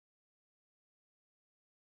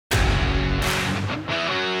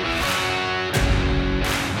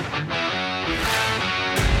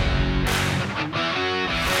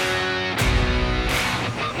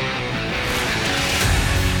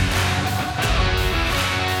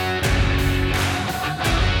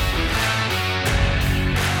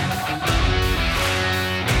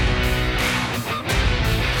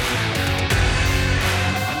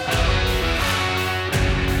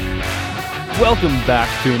Welcome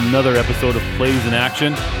back to another episode of Plays in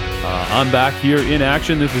Action. I'm back here in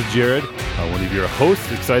action. This is Jared, one of your hosts.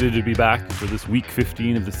 Excited to be back for this week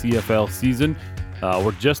 15 of the CFL season.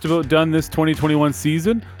 We're just about done this 2021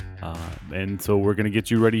 season, and so we're going to get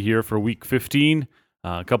you ready here for week 15.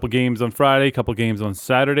 A couple games on Friday, a couple games on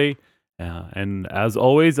Saturday. And as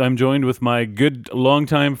always, I'm joined with my good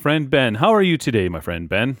longtime friend, Ben. How are you today, my friend,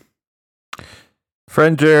 Ben?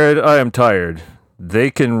 Friend Jared, I am tired.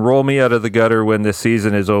 They can roll me out of the gutter when this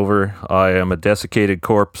season is over. I am a desiccated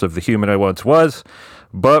corpse of the human I once was,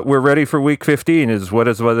 but we're ready for week 15 is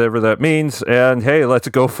whatever that means. And hey, let's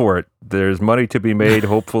go for it. There's money to be made,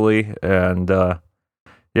 hopefully. And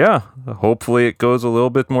hopefully it goes a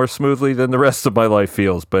little bit more smoothly than the rest of my life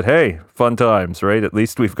feels. But hey, fun times, right? At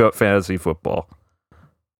least we've got fantasy football.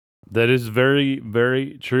 That is very,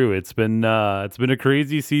 very true. It's been a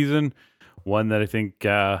crazy season. One that I think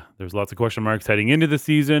there's lots of question marks heading into the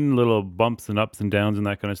season, little bumps and ups and downs and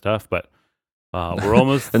that kind of stuff. But we're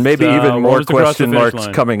almost and maybe even more question marks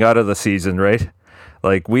coming out of the season, right?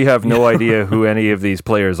 Like we have no idea who any of these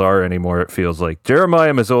players are anymore. It feels like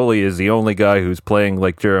Jeremiah Masoli is the only guy who's playing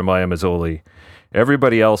like Jeremiah Masoli.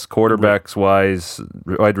 Everybody else, quarterbacks wise,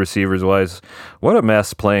 wide receivers wise, what a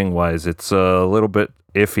mess playing wise. It's a little bit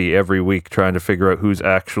iffy every week trying to figure out who's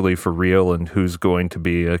actually for real and who's going to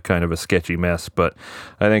be a kind of a sketchy mess. But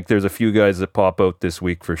I think there's a few guys that pop out this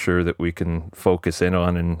week for sure that we can focus in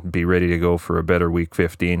on and be ready to go for a better week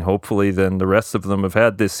 15, hopefully, than the rest of them have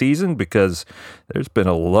had this season, because there's been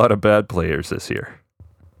a lot of bad players this year.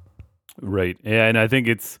 Right. Yeah, and I think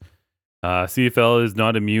it's CFL is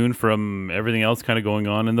not immune from everything else kind of going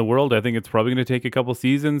on in the world. I think it's probably going to take a couple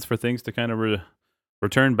seasons for things to kind of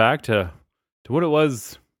return back to what it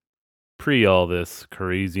was pre all this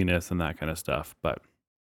craziness and that kind of stuff. But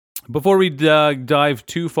before we dive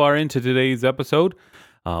too far into today's episode,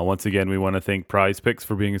 once again, we want to thank Prize Picks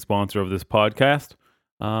for being a sponsor of this podcast.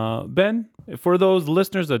 Ben, for those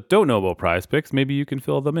listeners that don't know about Prize Picks, maybe you can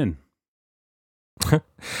fill them in.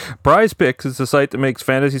 Prize Picks is the site that makes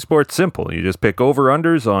fantasy sports simple. You just pick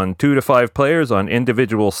over-unders on 2 to 5 players on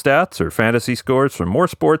individual stats or fantasy scores from more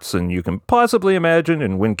sports than you can possibly imagine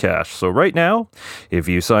and win cash. So right now, if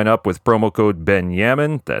you sign up with promo code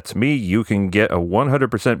BENYAMIN, that's me, you can get a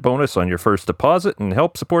 100% bonus on your first deposit and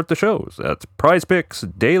help support the shows. That's Prize Picks,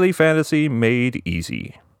 daily fantasy made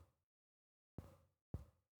easy.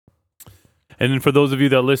 And then for those of you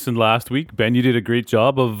that listened last week, Ben, you did a great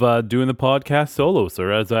job of doing the podcast solo,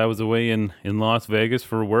 sir, as I was away in Las Vegas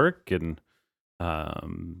for work and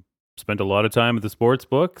spent a lot of time at the sports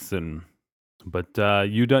books. But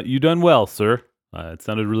you done well, sir. It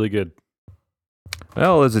sounded really good.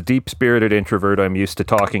 Well, as a deep-spirited introvert, I'm used to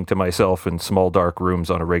talking to myself in small, dark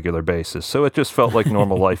rooms on a regular basis, so it just felt like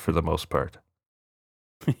normal life for the most part.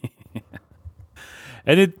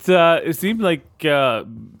 And it seemed like...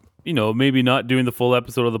 maybe not doing the full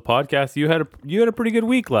episode of the podcast. You had a pretty good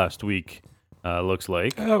week last week, looks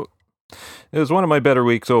like. It was one of my better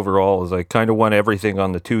weeks overall, as I kind of won everything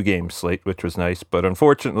on the 2-game slate, which was nice. But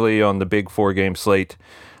unfortunately, on the big 4-game slate,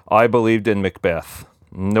 I believed in Macbeth.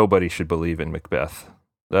 Nobody should believe in Macbeth.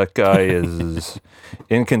 That guy is as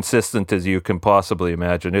inconsistent as you can possibly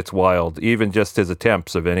imagine. It's wild. Even just his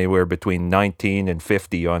attempts of anywhere between 19 and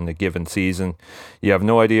 50 on the given season. You have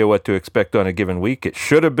no idea what to expect on a given week. It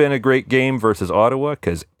should have been a great game versus Ottawa,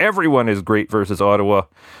 because everyone is great versus Ottawa.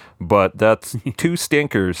 But that's 2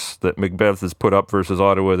 stinkers that Macbeth has put up versus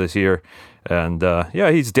Ottawa this year. And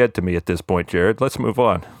he's dead to me at this point, Jared. Let's move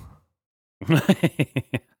on.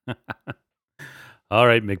 All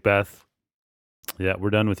right, Macbeth. Yeah, we're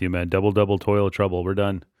done with you, man. Double toil trouble. We're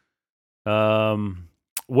done. How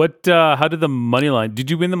did the money line?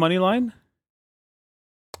 Did you win the money line?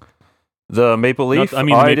 The Maple Leaf?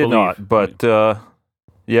 I did not, but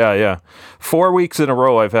yeah. 4 weeks in a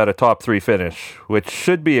row I've had a top 3 finish, which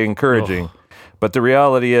should be encouraging. Oh. But the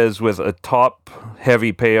reality is, with a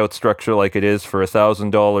top-heavy payout structure like it is, for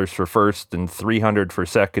 $1,000 for first and $300 for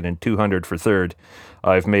second and $200 for third,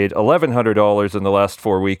 I've made $1,100 in the last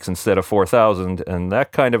 4 weeks instead of $4,000, and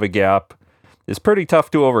that kind of a gap is pretty tough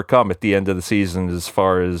to overcome at the end of the season as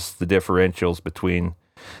far as the differentials between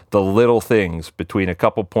the little things, between a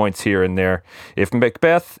couple points here and there. If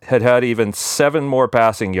Macbeth had even 7 more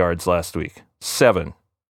passing yards last week, 7,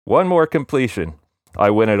 1 more completion, I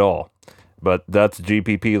win it all. But that's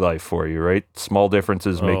GPP life for you, right? Small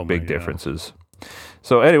differences make big differences.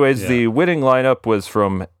 So anyways, the winning lineup was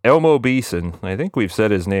from Elmo Beeson. I think we've said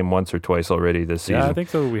his name once or twice already this season. Yeah, I think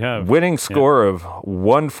so. We have. Winning score of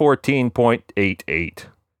 114.88.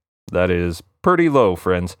 That is pretty low,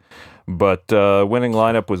 friends. But winning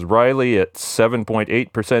lineup was Riley at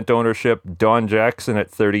 7.8% ownership, Don Jackson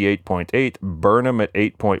at 38.8%, Burnham at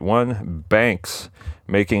 8.1%, Banks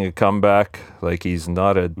making a comeback like he's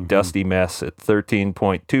not a dusty mess at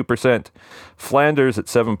 13.2%, Flanders at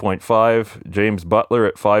 7.5%, James Butler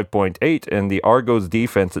at 5.8%, and the Argos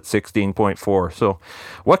defense at 16.4%. So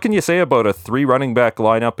what can you say about a 3 running back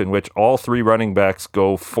lineup in which all 3 running backs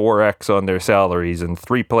go 4x on their salaries and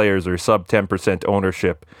 3 players are sub 10%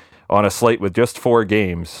 ownership on a slate with just 4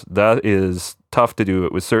 games? That is tough to do.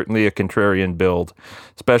 It was certainly a contrarian build,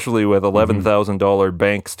 especially with $11,000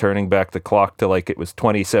 Banks turning back the clock to like it was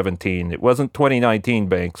 2017. It wasn't 2019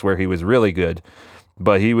 Banks where he was really good,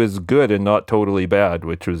 but he was good and not totally bad,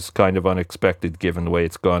 which was kind of unexpected given the way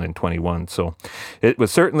it's gone in 21. So it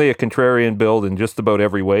was certainly a contrarian build in just about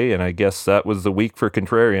every way, and I guess that was the week for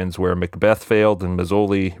contrarians where Macbeth failed and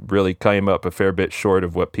Mazzoli really came up a fair bit short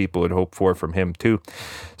of what people had hoped for from him too.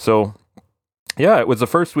 So yeah, it was the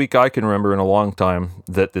first week I can remember in a long time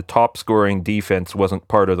that the top scoring defense wasn't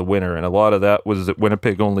part of the winner. And a lot of that was that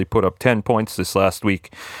Winnipeg only put up 10 points this last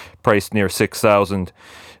week, priced near 6,000.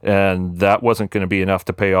 And that wasn't going to be enough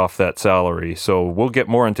to pay off that salary. So we'll get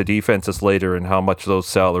more into defenses later and how much those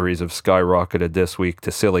salaries have skyrocketed this week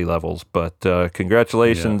to silly levels. But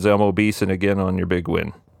congratulations, Elmo Beeson, again on your big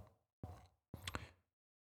win.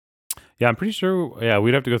 Yeah, I'm pretty sure. Yeah,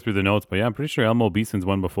 we'd have to go through the notes, but yeah, I'm pretty sure Elmo Beeson's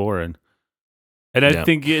won before, and I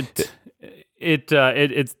think it's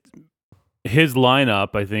his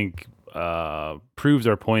lineup. I think proves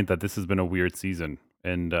our point that this has been a weird season,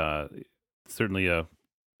 and certainly a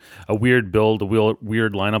weird build, a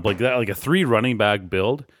weird lineup like that, like a 3 running back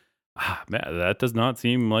build. Man, that does not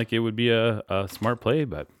seem like it would be a smart play,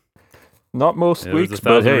 but not most weeks. There's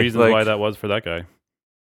 1,000 reasons why that was for that guy.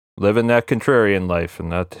 Living that contrarian life,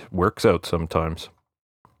 and that works out sometimes.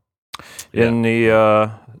 In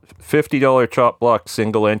the $50 chop block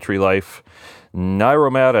single entry life,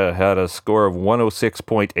 Nairomata had a score of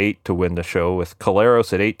 106.8 to win the show, with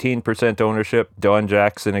Caleros at 18% ownership, Don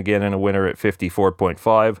Jackson again in a winner at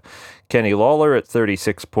 54.5, Kenny Lawler at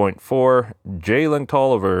 36.4, Jalen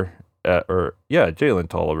Tolliver, Jalen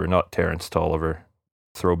Tolliver, not Terrence Tolliver.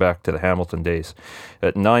 Throwback to the Hamilton days,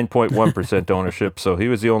 at 9.1% ownership, so he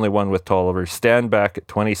was the only one with Tolliver. Standback at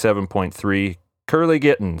 27.3, Curly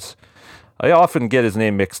Gittens. I often get his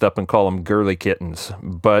name mixed up and call him Girly Kittens,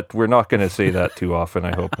 but we're not going to say that too often,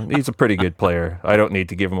 I hope. He's a pretty good player. I don't need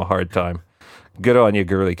to give him a hard time. Good on you,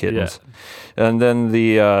 Girly Kittens. Yeah. And then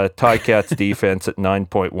the Ticats defense at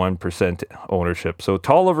 9.1% ownership. So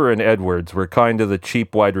Tolliver and Edwards were kind of the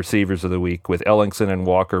cheap wide receivers of the week, with Ellingson and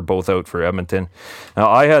Walker both out for Edmonton. Now,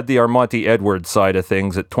 I had the Armonte Edwards side of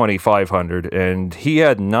things at 2,500, and he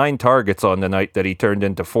had 9 targets on the night that he turned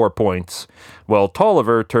into 4 points. Well,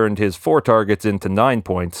 Tolliver turned his 4 targets into 9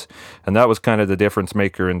 points, and that was kind of the difference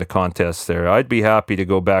maker in the contest there. I'd be happy to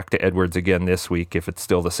go back to Edwards again this week if it's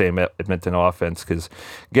still the same Edmonton offense, because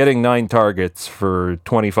getting 9 targets for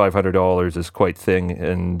 $2,500 is quite thing,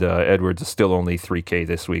 and Edwards is still only $3,000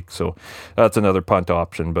 this week, so that's another punt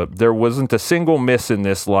option. But there wasn't a single miss in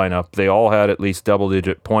this lineup. They all had at least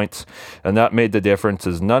double-digit points, and that made the difference,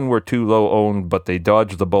 as none were too low owned, but they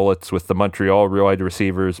dodged the bullets with the Montreal wide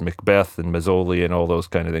receivers, Macbeth and Mazzoli, and all those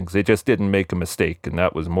kind of things. They just didn't make a mistake, and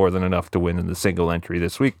that was more than enough to win in the single entry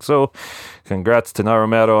this week. So congrats to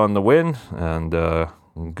Nairomata on the win, and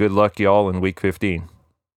good luck y'all in week 15.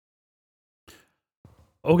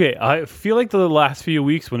 Okay, I feel like the last few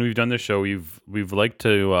weeks when we've done this show, we've liked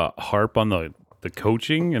to harp on the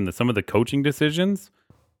coaching and some of the coaching decisions.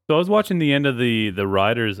 So I was watching the end of the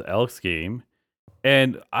Riders Elks game,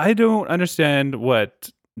 and I don't understand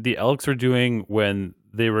what the Elks are doing when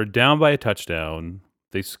they were down by a touchdown.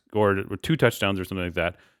 They scored 2 touchdowns or something like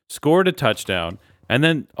that, scored a touchdown, and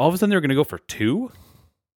then all of a sudden they're going to go for 2,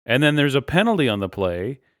 and then there's a penalty on the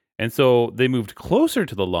play, and so they moved closer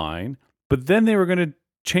to the line, but then they were going to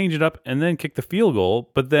change it up and then kick the field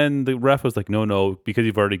goal, but then the ref was like, no, because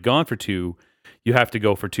you've already gone for 2, you have to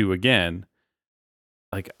go for 2 again.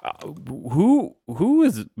 Like, who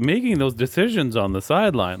is making those decisions on the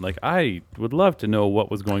sideline? Like, I would love to know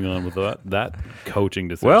what was going on with that coaching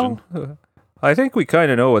decision. Well, I think we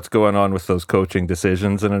kind of know what's going on with those coaching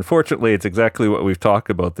decisions, and unfortunately, it's exactly what we've talked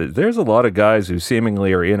about. There's a lot of guys who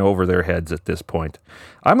seemingly are in over their heads at this point.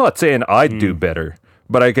 I'm not saying I'd do better,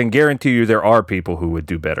 but I can guarantee you there are people who would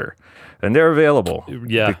do better. And they're available.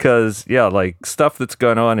 Yeah. Because, like stuff that's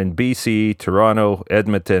gone on in BC, Toronto,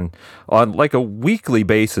 Edmonton on like a weekly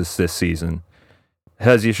basis this season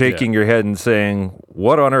has you shaking your head and saying,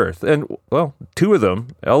 what on earth? And, well, 2 of them,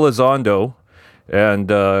 Elizondo and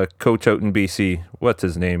coach out in BC, what's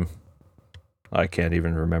his name? I can't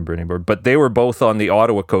even remember anymore. But they were both on the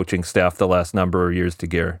Ottawa coaching staff the last number of years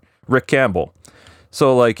together. Rick Campbell.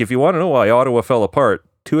 So, like, if you want to know why Ottawa fell apart,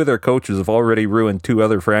 2 of their coaches have already ruined 2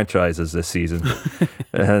 other franchises this season.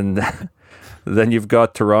 And then you've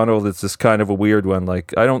got Toronto that's just kind of a weird one.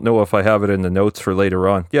 Like, I don't know if I have it in the notes for later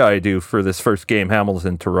on. Yeah, I do. For this first game,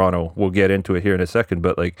 Hamilton-Toronto. We'll get into it here in a second.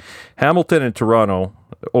 But, like, Hamilton and Toronto,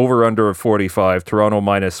 over under of 45, Toronto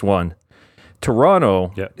 -1.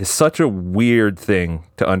 Toronto is such a weird thing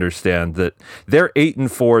to understand that they're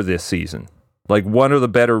 8-4 this season. Like, one of the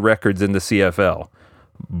better records in the CFL.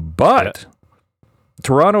 But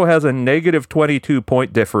Toronto has a negative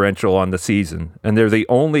 22-point differential on the season, and they're the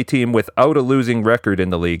only team without a losing record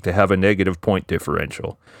in the league to have a negative point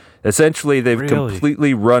differential. Essentially, they've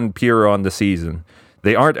completely run pure on the season.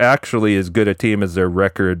 They aren't actually as good a team as their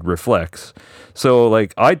record reflects. So,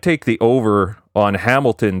 like, I'd take the over on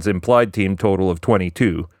Hamilton's implied team total of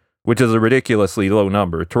 22, which is a ridiculously low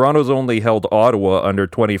number. Toronto's only held Ottawa under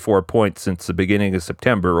 24 points since the beginning of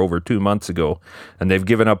September, over 2 months ago, and they've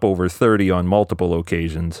given up over 30 on multiple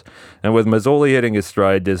occasions. And with Mazzoli hitting his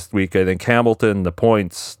stride this week, I think Hamilton, the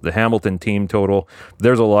points, the Hamilton team total,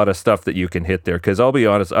 there's a lot of stuff that you can hit there. Because I'll be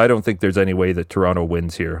honest, I don't think there's any way that Toronto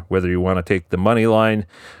wins here. Whether you want to take the money line,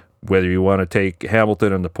 whether you want to take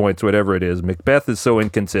Hamilton and the points, whatever it is. Macbeth is so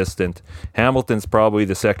inconsistent. Hamilton's probably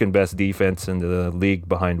the second best defense in the league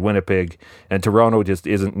behind Winnipeg, and Toronto just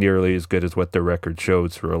isn't nearly as good as what their record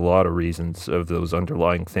shows for a lot of reasons of those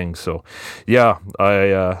underlying things. So, yeah,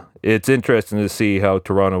 it's interesting to see how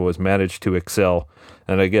Toronto has managed to excel,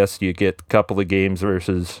 and I guess you get a couple of games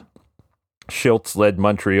versus Schultz-led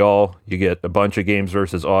Montreal. You get a bunch of games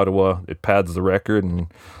versus Ottawa. It pads the record, and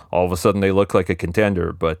all of a sudden they look like a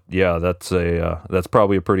contender. But yeah, that's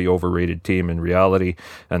probably a pretty overrated team in reality,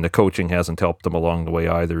 and the coaching hasn't helped them along the way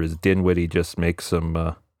either, as Dinwiddie just makes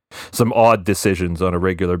some odd decisions on a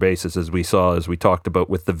regular basis, as we talked about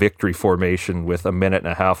with the victory formation with a minute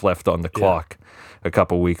and a half left on the clock a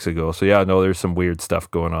couple weeks ago. So yeah, no, there's some weird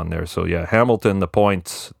stuff going on there. So yeah, Hamilton, the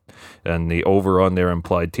points, and the over on their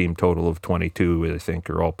implied team total of 22, I think,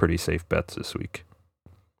 are all pretty safe bets this week.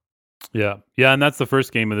 Yeah, and that's the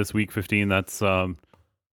first game of this week 15. That's the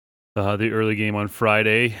early game on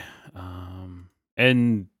Friday.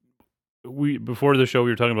 And before the show,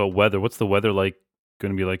 we were talking about weather. What's the weather going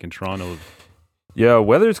to be like in Toronto? Yeah,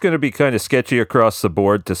 weather's going to be kind of sketchy across the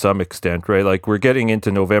board to some extent, right? Like, we're getting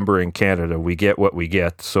into November in Canada. We get what we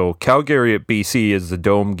get. So Calgary at BC is the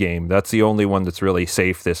dome game. That's the only one that's really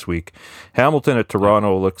safe this week. Hamilton at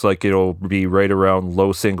Toronto looks like it'll be right around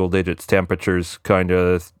low single digits temperatures, kind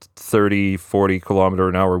of 30, 40 kilometer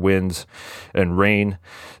an hour winds and rain.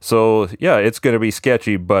 So, yeah, it's going to be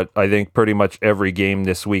sketchy, but I think pretty much every game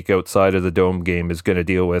this week outside of the dome game is going to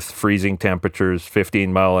deal with freezing temperatures,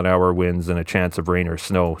 15 mile an hour winds, and a chance of rain or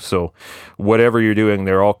snow. So whatever you're doing,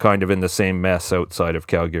 they're all kind of in the same mess outside of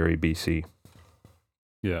Calgary, BC.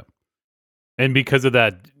 Yeah. And because of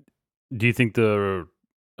that, do you think the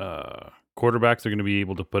quarterbacks are going to be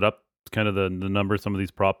able to put up kind of the number some of these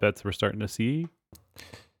prop bets we're starting to see?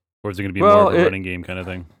 Or is it going to be more of a running game kind of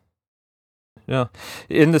thing? Yeah.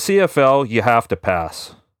 In the CFL, you have to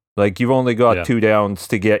pass. Like, you've only got 2 downs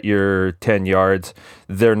to get your 10 yards.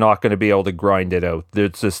 They're not going to be able to grind it out.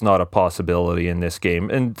 It's just not a possibility in this game.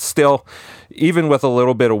 And still, even with a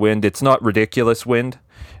little bit of wind, it's not ridiculous wind.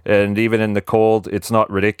 And even in the cold, it's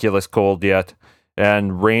not ridiculous cold yet.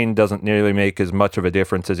 And rain doesn't nearly make as much of a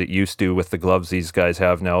difference as it used to with the gloves these guys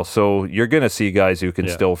have now. So you're going to see guys who can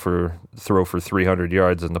still throw for 300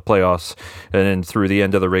 yards in the playoffs and then through the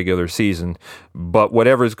end of the regular season. But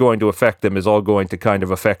whatever's going to affect them is all going to kind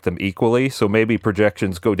of affect them equally. So maybe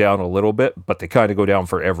projections go down a little bit, but they kind of go down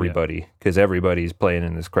for everybody because everybody's playing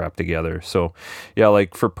in this crap together. So yeah,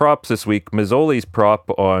 like for props this week, Mazzoli's prop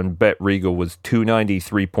on Bet Regal was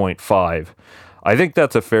 293.5. I think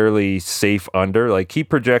that's a fairly safe under. Like, he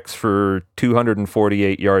projects for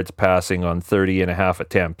 248 yards passing on 30 and a half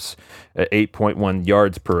attempts at 8.1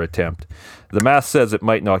 yards per attempt. The math says it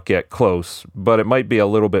might not get close, but it might be a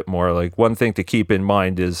little bit more. Like, one thing to keep in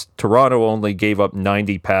mind is Toronto only gave up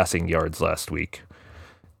 90 passing yards last week.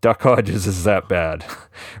 Duck Hodges is that bad,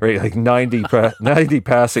 right? Like 90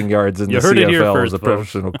 passing yards in the CFL as a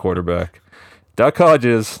professional quarterback. Duck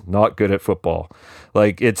Hodges, not good at football.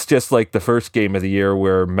 Like, it's just like the first game of the year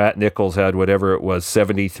where Matt Nichols had whatever it was,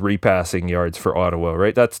 73 passing yards for Ottawa,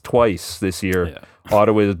 right? That's twice this year. Yeah.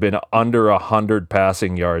 Ottawa has been under 100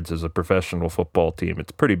 passing yards as a professional football team.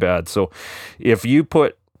 It's pretty bad. So if you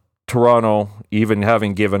put Toronto, even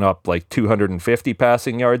having given up like 250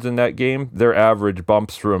 passing yards in that game, their average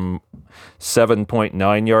bumps from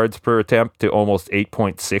 7.9 yards per attempt to almost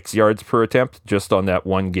 8.6 yards per attempt just on that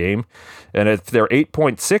one game. And if they're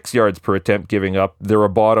 8.6 yards per attempt giving up, they're a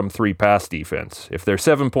bottom 3 pass defense. If they're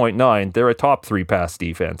 7.9, they're a top 3 pass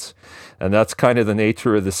defense. And that's kind of the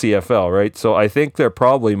nature of the CFL, right? So I think they're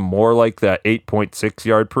probably more like that 8.6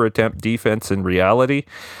 yard per attempt defense in reality.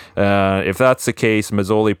 If that's the case,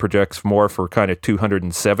 Mazzoli projects more for kind of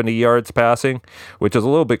 270 yards passing, which is a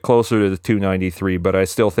little bit closer to the 293, but I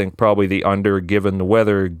still think probably the under, given the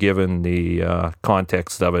weather, given the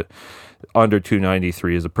context of it. Under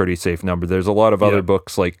 293 is a pretty safe number. There's a lot of other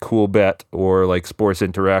books like CoolBet or like Sports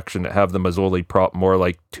Interaction that have the Mazzoli prop more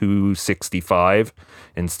like 265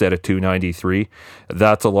 instead of 293.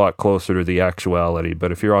 That's a lot closer to the actuality.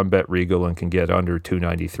 But if you're on Bet Regal and can get under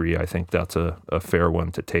 293, I think that's a fair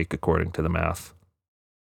one to take according to the math.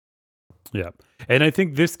 Yeah. And I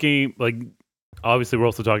think this game, like, obviously we're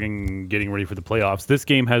also talking getting ready for the playoffs. This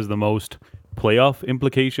game has the most playoff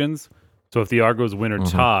implications. So if the Argos win or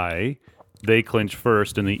tie, they clinch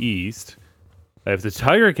first in the East. If the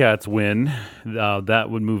Tiger Cats win, that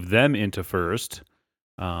would move them into first,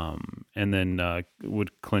 and then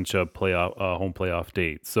would clinch a home playoff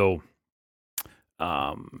date. So,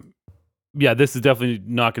 this is definitely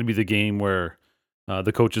not going to be the game where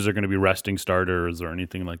the coaches are going to be resting starters or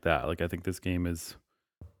anything like that. Like, I think this game is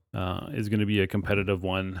going to be a competitive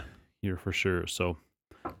one here for sure. So.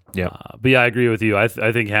 Yeah, but I agree with you. I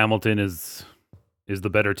think Hamilton is the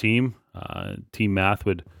better team. Team math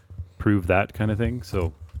would prove that kind of thing.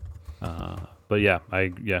 So, I like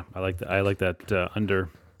that. I like that under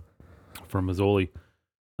for Mazzoli.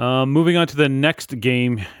 Moving on to the next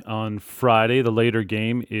game on Friday, the later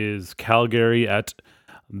game is Calgary at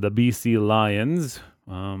the BC Lions.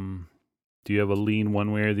 Do you have a lean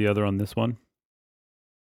one way or the other on this one?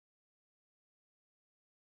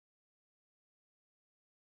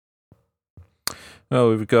 Well,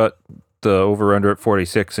 we've got the over-under at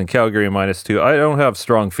 46 and Calgary -2. I don't have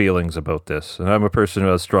strong feelings about this, and I'm a person who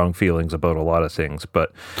has strong feelings about a lot of things,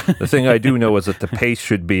 but the thing I do know is that the pace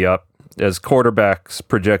should be up, as quarterbacks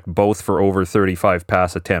project both for over 35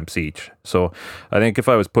 pass attempts each. So I think if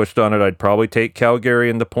I was pushed on it, I'd probably take Calgary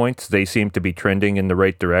in the points. They seem to be trending in the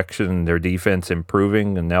right direction, their defense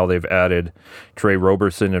improving, and now they've added Trey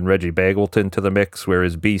Roberson and Reggie Bagleton to the mix,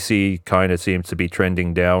 whereas BC kind of seems to be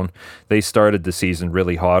trending down. They started the season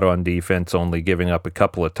really hot on defense, only giving up a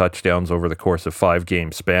couple of touchdowns over the course of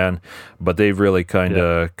 5-game span, but they've really kind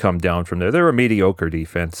of come down from there. They're a mediocre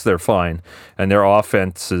defense. They're fine, and their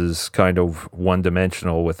offense is kind of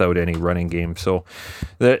one-dimensional without any running game. So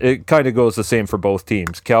it kind of goes the same for both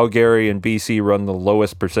teams. Calgary and BC run the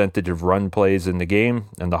lowest percentage of run plays in the game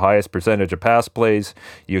and the highest percentage of pass plays.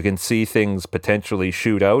 You can see things potentially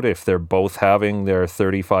shoot out if they're both having their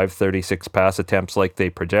 35, 36 pass attempts like they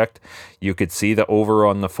project. You could see the over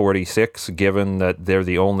on the 46, given that they're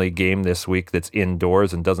the only game this week that's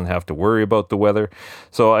indoors and doesn't have to worry about the weather.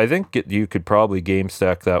 So I think you could probably game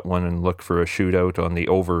stack that one and look for a shootout on the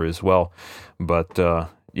over as well. But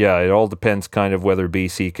it all depends kind of whether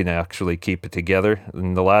BC can actually keep it together.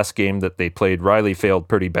 In the last game that they played, Riley failed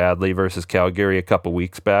pretty badly versus Calgary a couple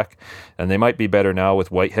weeks back, and they might be better now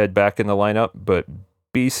with Whitehead back in the lineup, but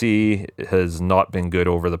BC has not been good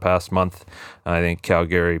over the past month. I think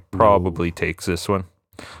Calgary probably takes this one.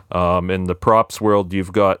 In the props world,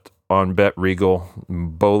 you've got on Bet Regal,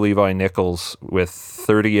 Bo Levi Nichols with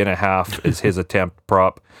 30.5 is his attempt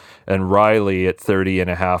prop, and Riley at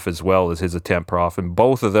 30.5 as well as his attempt prop, and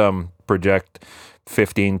both of them project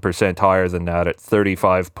 15% higher than that at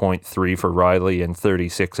 35.3 for Riley and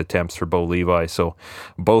 36 attempts for Bo Levi. So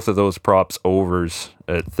both of those props overs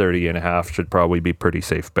at 30.5 should probably be pretty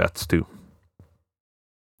safe bets too.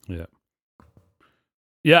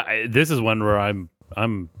 Yeah, this is one where I'm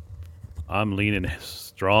leaning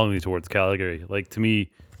strongly towards Calgary. Like, to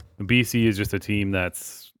me, BC is just a team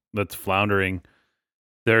that's floundering.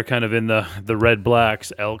 They're kind of in the Red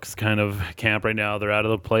Blacks, Elks kind of camp right now. They're out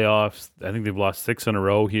of the playoffs. I think they've lost 6 in a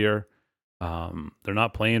row here. They're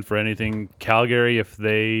not playing for anything. Calgary, if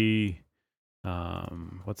they,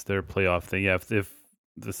 what's their playoff thing? Yeah,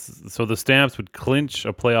 so the Stamps would clinch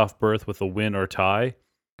a playoff berth with a win or tie.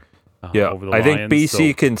 Over the I think Lions,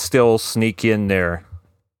 BC can still sneak in there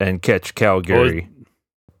and catch Calgary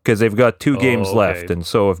because they've got 2 games left. And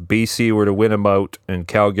so if BC were to win them out and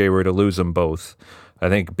Calgary were to lose them both, I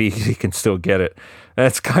think BC can still get it.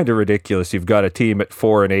 That's kind of ridiculous. You've got a team at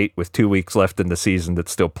 4-8 with 2 weeks left in the season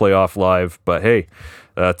that's still playoff live. But hey,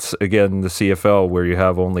 that's again the CFL where you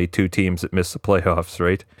have only 2 teams that miss the playoffs,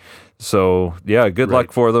 right? So, yeah, good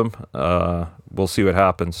luck for them. We'll see what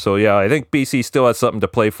happens. So, yeah, I think BC still has something to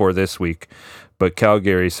play for this week, but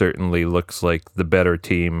Calgary certainly looks like the better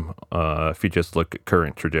team if you just look at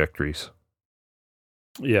current trajectories.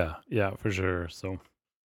 Yeah, for sure. So,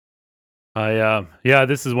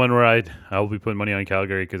 this is one where I will be putting money on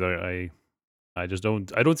Calgary because I just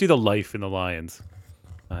don't see the life in the Lions,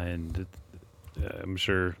 and I'm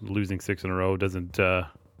sure losing 6 in a row doesn't bode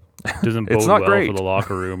well great for the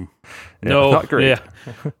locker room. No, not great.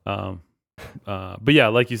 Yeah. But yeah,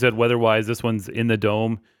 like you said, weather-wise, this one's in the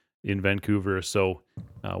Dome in Vancouver, so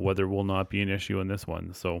weather will not be an issue in this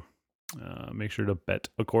one. So make sure to bet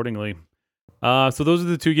accordingly. So those are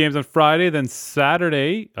the 2 games on Friday. Then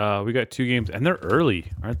Saturday, we got 2 games, and they're early,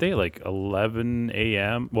 aren't they? Like 11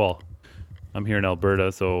 a.m. Well, I'm here in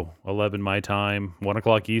Alberta, so 11 my time, 1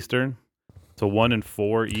 o'clock Eastern. So 1 and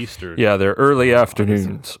 4 Eastern. Yeah, they're early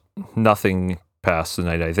afternoons. Nothing past the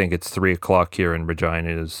night. I think it's 3 o'clock here in Regina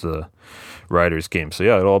is the Riders game. So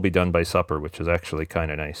yeah, it'll all be done by supper, which is actually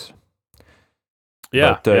kind of nice.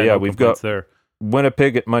 Yeah, but, no we've got there.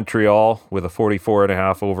 Winnipeg at Montreal with a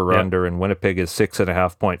 44.5 over-under, and Winnipeg is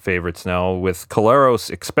 6.5-point favorites now. With Collaros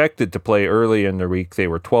expected to play early in the week, they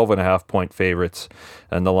were 12.5-point favorites,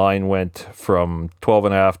 and the line went from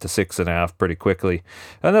 12.5 to 6.5 pretty quickly.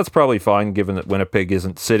 And that's probably fine, given that Winnipeg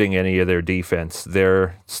isn't sitting any of their defense.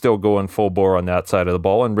 They're still going full bore on that side of the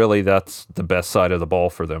ball, and really that's the best side of the ball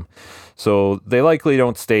for them. So they likely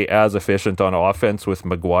don't stay as efficient on offense with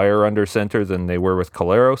McGuire under center than they were with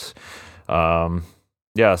Collaros.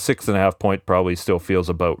 6.5 point probably still feels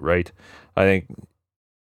about right. I think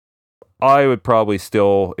I would probably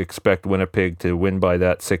still expect Winnipeg to win by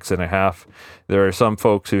that 6.5. There are some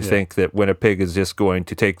folks who think that Winnipeg is just going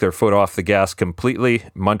to take their foot off the gas completely.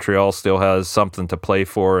 Montreal still has something to play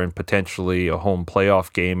for and potentially a home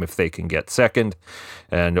playoff game if they can get second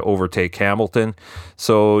and overtake Hamilton.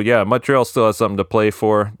 So, yeah, Montreal still has something to play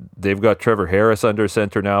for. They've got Trevor Harris under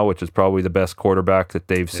center now, which is probably the best quarterback that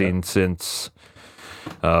they've seen since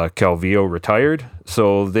Calvillo retired.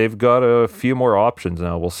 So they've got a few more options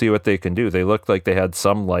now. We'll see what they can do. They looked like they had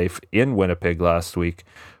some life in Winnipeg last week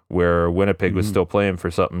where Winnipeg was still playing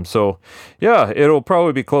for something. So, yeah, it'll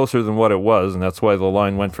probably be closer than what it was, and that's why the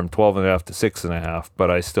line went from 12.5 to 6.5.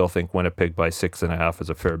 But I still think Winnipeg by 6.5 is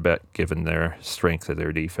a fair bet given their strength of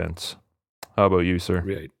their defense. How about you, sir?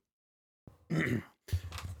 Right.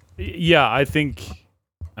 Yeah, I think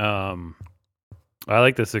I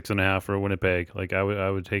like the 6.5 for Winnipeg. Like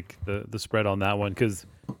I would take the spread on that one because,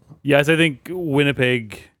 yes, I think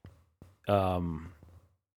Winnipeg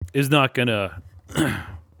is not gonna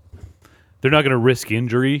they're not gonna risk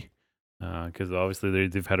injury because obviously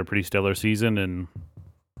they've had a pretty stellar season and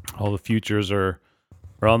all the futures are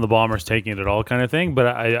on the Bombers taking it all kind of thing. But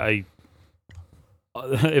I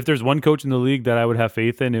if there's one coach in the league that I would have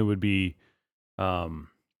faith in, it would be the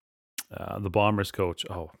Bombers coach.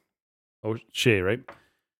 Shea, right?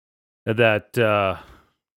 That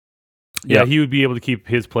he would be able to keep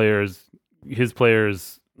his players'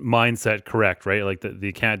 mindset correct, right? Like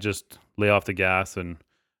they can't just lay off the gas and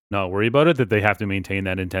not worry about it. That they have to maintain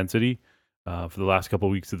that intensity for the last couple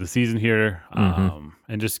of weeks of the season here,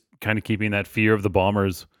 and just kind of keeping that fear of the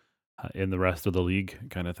Bombers in the rest of the league,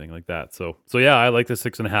 kind of thing like that. So yeah, I like the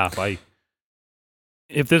 6.5.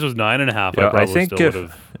 If this was 9.5, I probably still would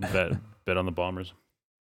have bet on the Bombers.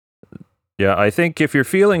 Yeah, I think if you're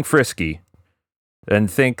feeling frisky and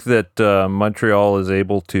think that Montreal is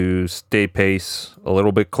able to stay pace a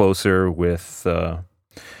little bit closer with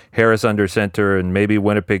Harris under center and maybe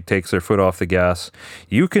Winnipeg takes their foot off the gas,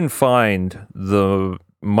 you can find the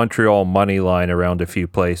Montreal money line around a few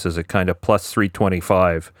places at kind of plus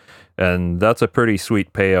 325. And that's a pretty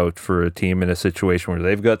sweet payout for a team in a situation where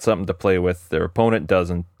they've got something to play with. Their opponent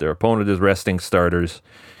doesn't. Their opponent is resting starters.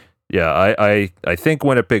 Yeah, I think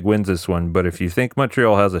Winnipeg wins this one, but if you think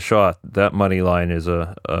Montreal has a shot, that money line is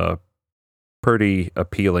a pretty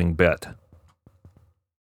appealing bet.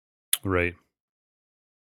 Right.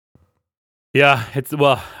 Yeah, it's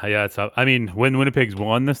I mean, when Winnipeg's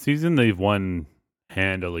won this season, they've won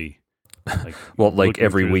handily. Like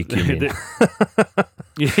every week, you mean?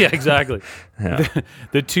 Yeah, exactly. Yeah.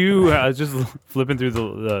 The two, I was just flipping through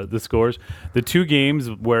the scores. The 2 games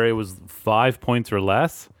where it was 5 points or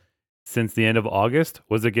less since the end of August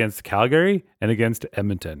was against Calgary and against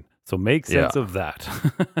Edmonton. So make sense of that.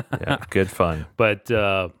 Yeah, good fun. But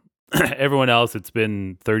everyone else, it's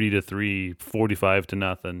been 30-3,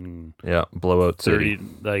 45-0. Yeah, blowout 30,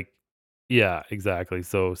 city. Yeah, exactly.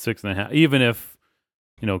 So 6.5. Even if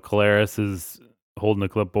Collaros is holding the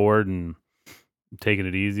clipboard and taking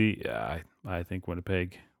it easy, yeah, I think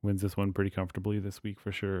Winnipeg wins this one pretty comfortably this week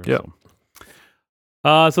for sure. Yeah.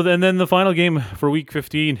 So then the final game for Week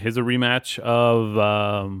 15 is a rematch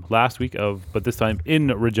of last week but this time in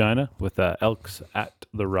Regina with Elks at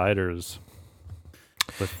the Riders.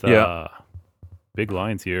 With big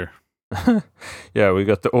lines here. Yeah, we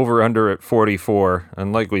got the over-under at 44,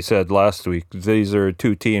 and like we said last week, these are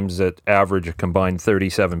two teams that average a combined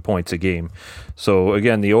 37 points a game. So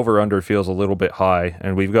again, the over-under feels a little bit high,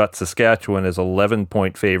 and we've got Saskatchewan as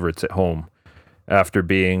 11-point favorites at home after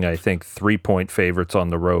being, I think, 3-point favorites on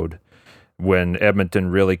the road when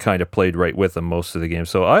Edmonton really kind of played right with them most of the game.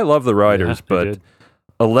 So I love the Riders, but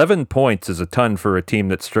 11 points is a ton for a team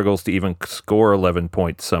that struggles to even score 11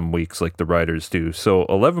 points some weeks like the Riders do. So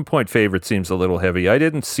 11-point favorite seems a little heavy. I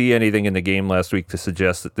didn't see anything in the game last week to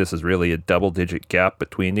suggest that this is really a double-digit gap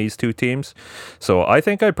between these two teams. So I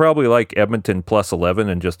think I probably like Edmonton plus 11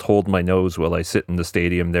 and just hold my nose while I sit in the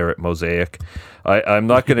stadium there at Mosaic. I'm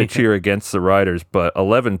not going to cheer against the Riders, but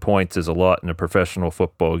 11 points is a lot in a professional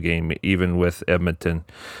football game, even with Edmonton.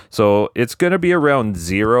 So it's going to be around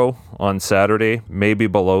 0 on Saturday, maybe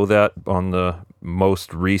below that on the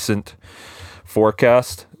most recent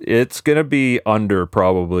forecast. It's going to be under,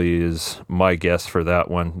 probably, is my guess for that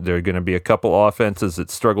one. There are going to be a couple offenses that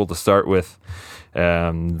struggle to start with.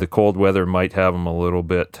 The cold weather might have them a little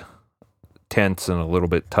bit tense and a little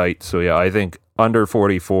bit tight. So yeah, I think under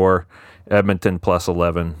 44, Edmonton plus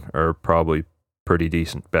 11 are probably pretty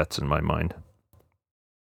decent bets in my mind.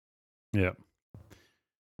 Yeah.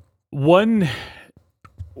 One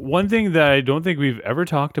thing that I don't think we've ever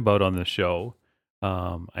talked about on the show,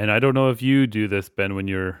 and I don't know if you do this, Ben, when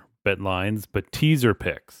you're bet lines, but teaser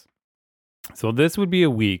picks. So this would be a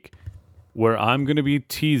week where I'm going to be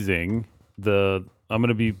teasing I'm going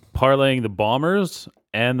to be parlaying the Bombers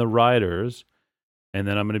and the Riders, and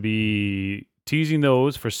then I'm going to be teasing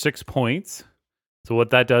those for 6 points. So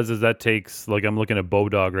what that does is that takes, like, I'm looking at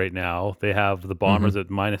Bodog right now. They have the Bombers at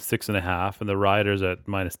minus 6.5 and the Riders at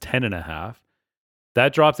minus 10.5.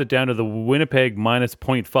 That drops it down to the Winnipeg minus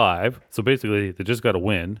 0.5. So basically, they just got to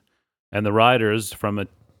win. And the Riders from a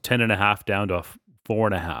 10.5 down to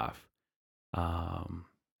 4.5.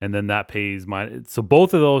 And then that pays so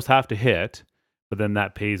both of those have to hit, but then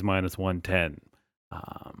that pays minus 110.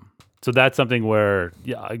 So that's something where,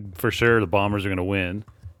 yeah, for sure the Bombers are going to win.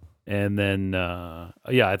 And then,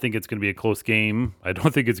 I think it's going to be a close game. I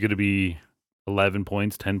don't think it's going to be 11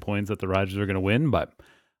 points, 10 points that the Riders are going to win, but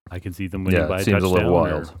I can see them winning by a touchdown. A little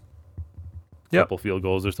wild. A couple field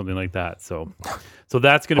goals or something like that. So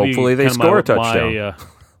that's going to be hopefully they score a touchdown.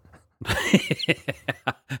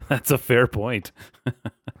 That's a fair point.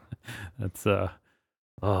 That's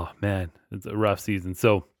oh man, it's a rough season.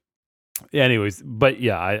 So, anyways, but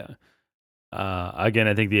yeah, again,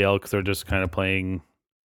 I think the Elks are just kind of playing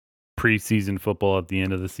preseason football at the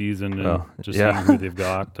end of the season and seeing who they've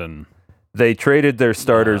got. And they traded their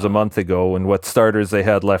starters a month ago, and what starters they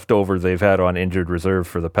had left over they've had on injured reserve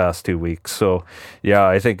for the past 2 weeks. So yeah,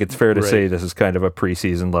 I think it's fair to say this is kind of a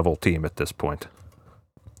preseason level team at this point.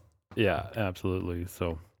 Yeah, absolutely.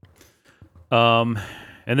 So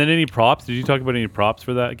and then any props? Did you talk about any props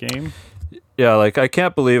for that game? Yeah, like I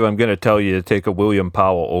can't believe I'm going to tell you to take a William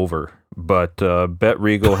Powell over, but Bet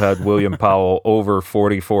Regal had William Powell over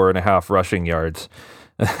 44.5 rushing yards.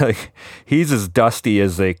 He's as dusty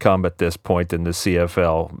as they come at this point in the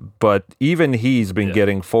CFL, but even he's been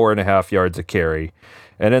getting 4.5 yards a carry.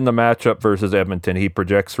 And in the matchup versus Edmonton, he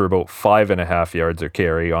projects for about 5.5 yards a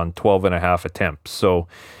carry on 12.5 attempts. So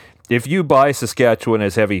if you buy Saskatchewan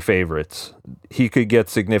as heavy favorites, he could get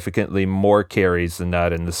significantly more carries than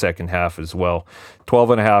that in the second half as well.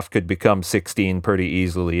 12.5 could become 16 pretty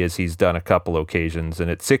easily, as he's done a couple occasions. And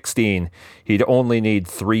at 16, he'd only need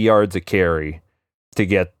 3 yards a carry to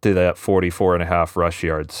get to that 44.5 rush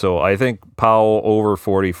yards. So I think Powell over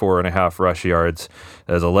 44.5 rush yards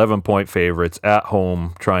as 11-point favorites at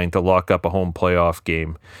home, trying to lock up a home playoff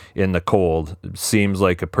game in the cold, seems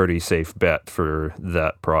like a pretty safe bet for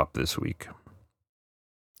that prop this week.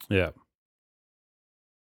 Yeah.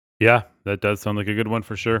 Yeah, that does sound like a good one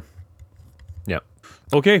for sure. Yeah.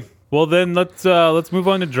 Okay, well then let's move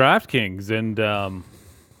on to DraftKings. And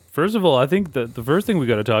first of all, I think the first thing we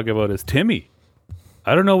got to talk about is Timmy.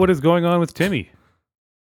 I don't know what is going on with Timmy,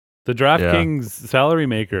 the DraftKings salary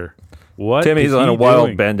maker. What Timmy's on a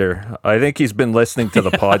wild bender. I think he's been listening to the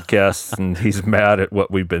podcast and he's mad at what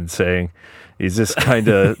we've been saying. He's just kind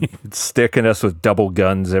of sticking us with double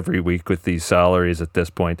guns every week with these salaries at this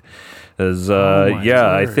point.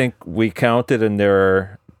 I think we counted and there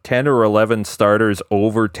are 10 or 11 starters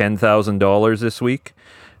over $10,000 this week.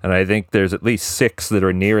 And I think there's at least 6 that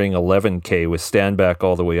are nearing 11K with Standback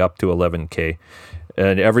all the way up to 11K.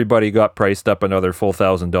 And everybody got priced up another full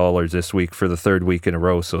 $1,000 this week for the third week in a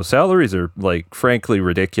row. So salaries are, like, frankly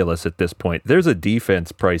ridiculous at this point. There's a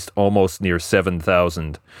defense priced almost near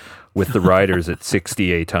 $7,000 with the Riders at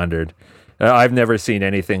 $6,800. I've never seen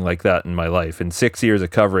anything like that in my life. In 6 years of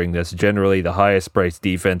covering this, generally the highest priced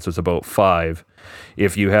defense was about $5,000.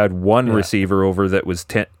 If you had one receiver over that was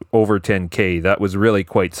over $10,000, that was really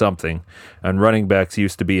quite something. And running backs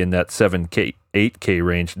used to be in that $7,000, $8,000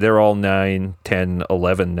 range. They're all $9,000, $10,000,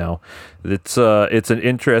 $11,000 now. It's an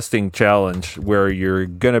interesting challenge where you're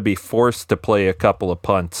going to be forced to play a couple of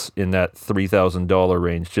punts in that $3,000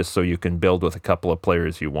 range just so you can build with a couple of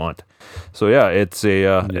players you want. So yeah, it's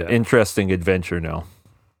interesting adventure now.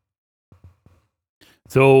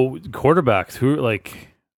 So quarterbacks who like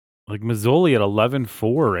Mazzoli at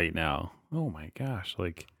 11-4 right now. Oh my gosh!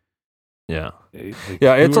 Yeah,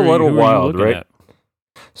 it's a little wild, right? At?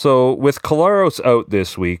 So with Collaros out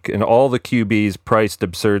this week and all the QBs priced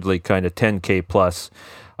absurdly, kind of $10,000 plus,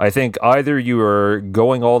 I think either you are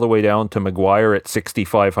going all the way down to McGuire at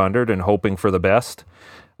 $6,500 and hoping for the best,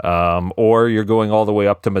 or you're going all the way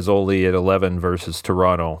up to Mazzoli at $11,000 versus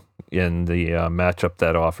Toronto in the matchup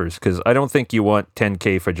that offers. Because I don't think you want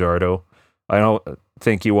 $10,000 Fajardo. I don't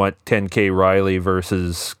think you want $10,000 Riley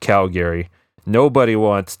versus Calgary. Nobody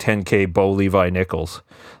wants $10,000 Bo Levi Nichols.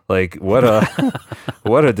 Like, what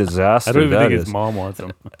a disaster. I don't even think his mom wants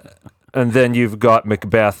him. And then you've got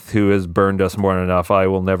Macbeth, who has burned us more than enough. I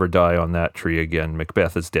will never die on that tree again.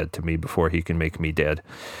 Macbeth is dead to me before he can make me dead.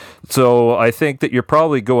 So I think that you're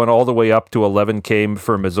probably going all the way up to $11,000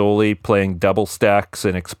 for Mazzoli, playing double stacks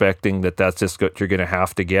and expecting that that's just what you're going to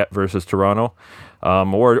have to get versus Toronto.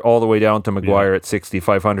 Or all the way down to McGuire at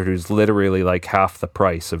 $6,500, who's literally like half the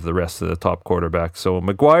price of the rest of the top quarterbacks. So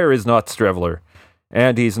McGuire is not Strevler,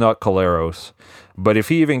 and he's not Collaros. But if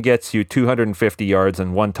he even gets you 250 yards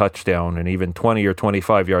and one touchdown and even 20 or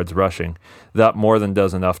 25 yards rushing, that more than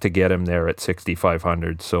does enough to get him there at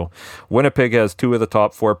 $6,500. So Winnipeg has two of the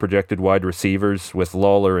top four projected wide receivers with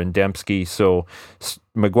Lawler and Dembski. So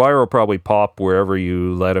McGuire will probably pop wherever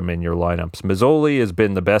you let him in your lineups. Mazzoli has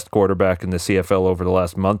been the best quarterback in the CFL over the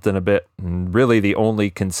last month and a bit, and really the only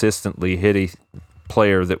consistently hitty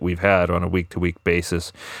player that we've had on a week-to-week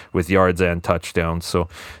basis with yards and touchdowns. So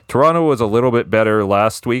Toronto was a little bit better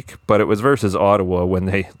last week, but it was versus Ottawa when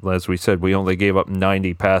they, as we said, we only gave up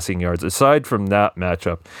 90 passing yards. Aside from that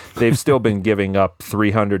matchup, they've still been giving up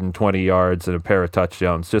 320 yards and a pair of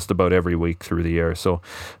touchdowns just about every week through the air. So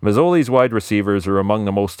Mazzoli's wide receivers are among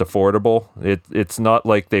the most affordable. It's not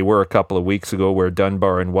like they were a couple of weeks ago where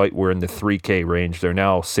Dunbar and White were in the $3,000 range. They're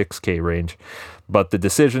now $6,000 range. But the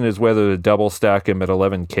decision is whether to double stack him at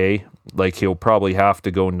 $11,000. Like, he'll probably have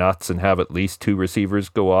to go nuts and have at least two receivers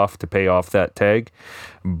go off to pay off that tag.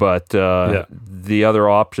 But the other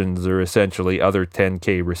options are essentially other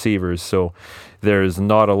 $10,000 receivers. So there's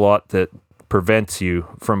not a lot that prevents you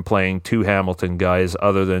from playing two Hamilton guys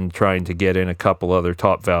other than trying to get in a couple other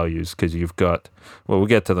top values, because you've got, well, we'll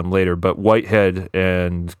get to them later, but Whitehead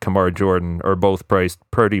and Kamar Jordan are both priced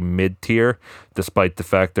pretty mid-tier, despite the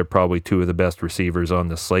fact they're probably two of the best receivers on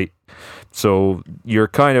the slate. So your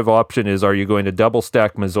kind of option is, are you going to double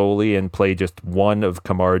stack Mazzoli and play just one of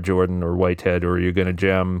Kamar Jordan or Whitehead, or are you going to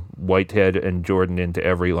jam Whitehead and Jordan into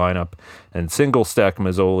every lineup and single stack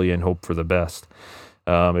Mazzoli and hope for the best?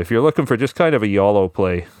 If you're looking for just kind of a YOLO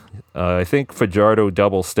play, I think Fajardo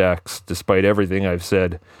double stacks, despite everything I've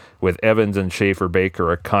said, with Evans and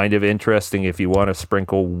Schaefer-Baker are kind of interesting if you want to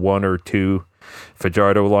sprinkle one or two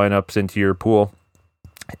Fajardo lineups into your pool.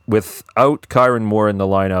 Without Kyron Moore in the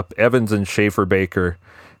lineup, Evans and Schaefer-Baker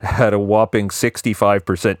had a whopping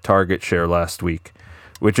 65% target share last week,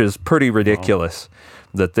 which is pretty ridiculous. Wow.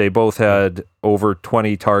 That they both had over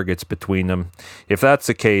 20 targets between them. If that's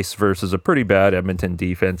the case versus a pretty bad Edmonton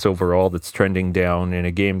defense overall that's trending down in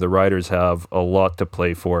a game the Riders have a lot to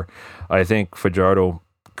play for, I think Fajardo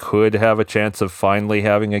could have a chance of finally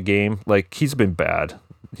having a game. Like, he's been bad.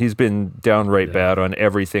 He's been downright bad on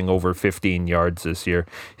everything over 15 yards this year.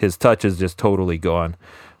 His touch is just totally gone.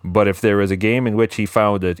 But if there is a game in which he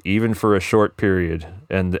found it, even for a short period,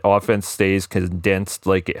 and the offense stays condensed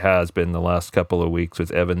like it has been the last couple of weeks with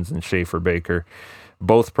Evans and Schaefer-Baker,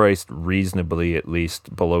 both priced reasonably at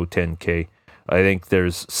least below $10,000, I think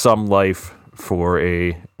there's some life for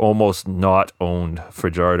a almost not owned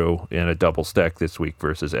Fajardo in a double stack this week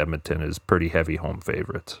versus Edmonton is pretty heavy home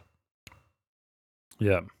favorites.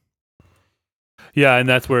 Yeah. Yeah, and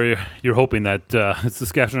that's where you're hoping that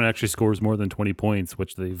Saskatchewan actually scores more than 20 points,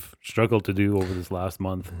 which they've struggled to do over this last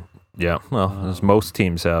month. Yeah, well, as most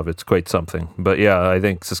teams have, it's quite something. But yeah, I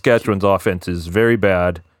think Saskatchewan's offense is very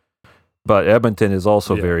bad, but Edmonton is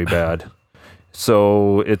also very bad.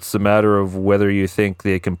 So it's a matter of whether you think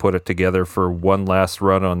they can put it together for one last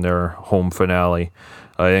run on their home finale.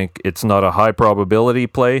 I think it's not a high probability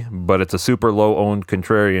play, but it's a super low owned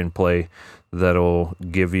contrarian play that'll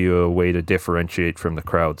give you a way to differentiate from the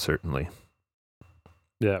crowd, certainly.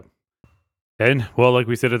 Yeah. And, well, like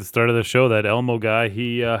we said at the start of the show, that Elmo guy,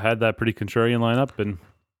 he had that pretty contrarian lineup, and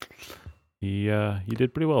he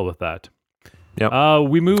did pretty well with that. Yep.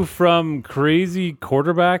 We move from crazy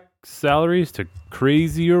quarterback salaries to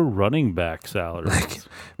crazier running back salaries.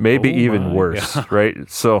 Maybe even worse, right?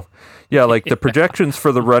 So, yeah, like the projections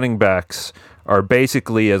for the running backs are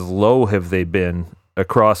basically as low have they been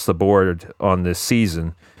across the board on this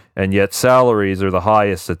season, and yet salaries are the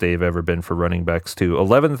highest that they've ever been for running backs too.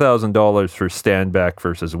 $11,000 for Stanback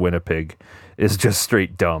versus Winnipeg is just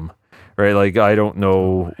straight dumb. Right, like I don't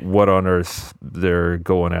know what on earth they're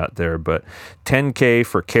going at there, but $10,000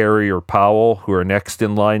 for Carey or Powell, who are next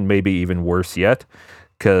in line, maybe even worse yet,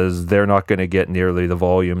 because they're not going to get nearly the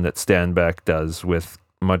volume that Stanback does with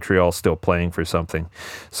Montreal still playing for something.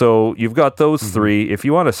 So you've got those three. If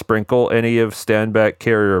you want to sprinkle any of Stanback,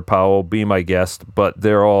 Carey, or Powell, be my guest, but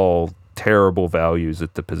they're all terrible values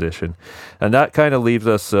at the position. And that kind of leaves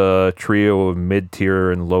us a trio of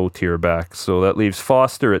mid-tier and low-tier backs. So that leaves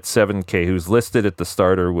Foster at $7,000, who's listed at the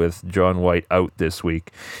starter with John White out this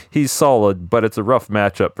week. He's solid, but it's a rough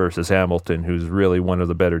matchup versus Hamilton, who's really one of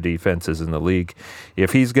the better defenses in the league.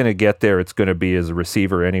 If he's going to get there, it's going to be as a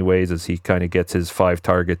receiver anyways, as he kind of gets his 5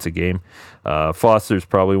 targets a game. Foster's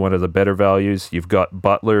probably one of the better values. You've got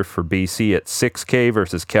Butler for BC at $6,000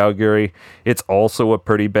 versus Calgary. It's also a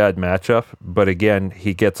pretty bad matchup, but again,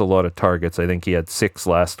 he gets a lot of targets. I think he had 6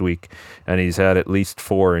 last week, and he's had at least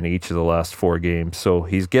 4 in each of the last 4 games. So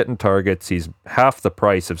he's getting targets. He's half the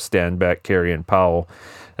price of Stanback, Carey, and Powell,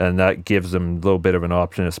 and that gives them a little bit of an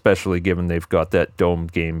option, especially given they've got that dome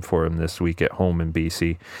game for him this week at home in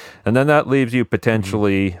BC. And then that leaves you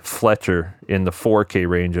potentially Fletcher in the $4,000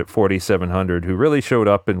 range at $4,700, who really showed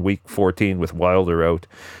up in week 14 with Wilder out.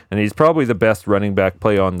 And he's probably the best running back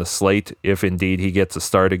play on the slate if indeed he gets a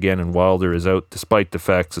start again and Wilder is out, despite the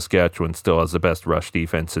fact Saskatchewan still has the best rush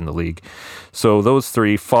defense in the league. So those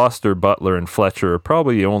 3, Foster, Butler, and Fletcher, are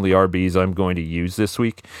probably the only RBs I'm going to use this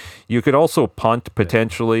week. You could also punt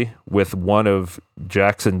potentially with one of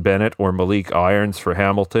Jackson Bennett or Malik Irons for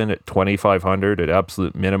Hamilton at $2,500 at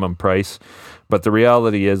absolute minimum price. But the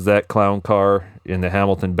reality is that clown car in the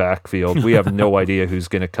Hamilton backfield, we have no idea who's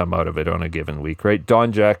going to come out of it on a given week, right?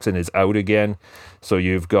 Don Jackson is out again. So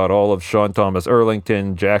you've got all of Sean Thomas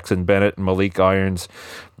Erlington, Jackson Bennett, and Malik Irons.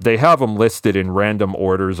 They have them listed in random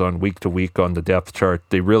orders on week to week on the depth chart.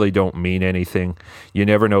 They really don't mean anything. You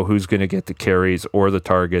never know who's going to get the carries or the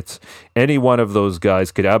targets. Any one of those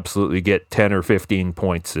guys could absolutely get 10 or 15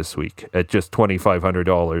 points this week at just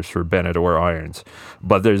 $2,500 for Bennett or Irons.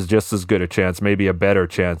 But there's just as good a chance, maybe a better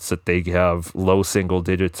chance, that they have low single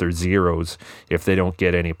digits or zeros if they don't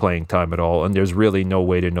get any playing time at all. And there's really no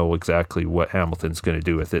way to know exactly what Hamilton's going to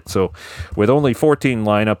do with it. So with only 14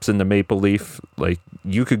 lineups in the Maple Leaf, like,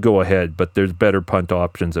 you could go ahead, but there's better punt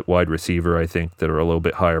options at wide receiver, I think, that are a little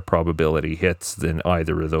bit higher probability hits than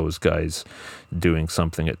either of those guys doing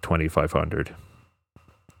something at 2,500.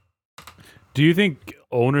 Do you think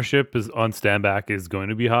ownership is on Stanback is going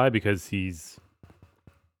to be high because he's,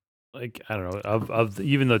 like, I don't know, of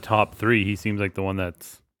even the top 3, he seems like the one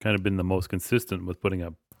that's kind of been the most consistent with putting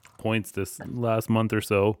up points this last month or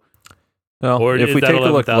so? Well, or if is we that take a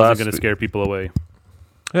look, 11,000 going to scare people away?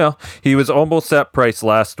 Yeah, he was almost that price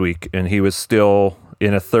last week, and he was still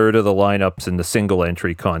in a third of the lineups in the single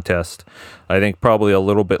entry contest. I think probably a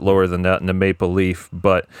little bit lower than that in the Maple Leaf,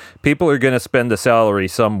 but people are going to spend the salary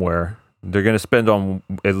somewhere. They're going to spend on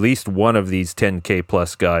at least one of these $10,000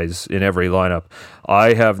 plus guys in every lineup.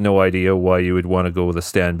 I have no idea why you would want to go with a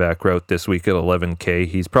Stanback route this week at $11,000.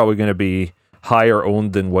 He's probably going to be higher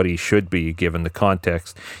owned than what he should be given the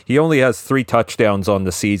context. He only has 3 touchdowns on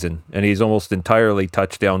the season, and he's almost entirely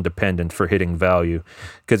touchdown dependent for hitting value.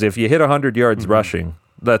 Because if you hit 100 yards rushing,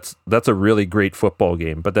 that's a really great football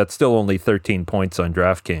game, but that's still only 13 points on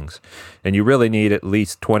DraftKings. And you really need at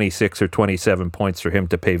least 26 or 27 points for him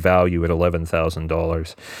to pay value at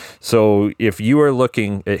 $11,000. So if you are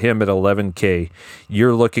looking at him at $11,000,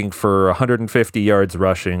 you're looking for 150 yards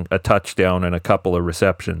rushing, a touchdown, and a couple of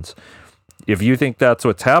receptions. If you think that's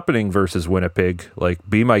what's happening versus Winnipeg, like,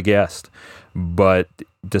 be my guest. But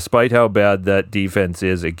despite how bad that defense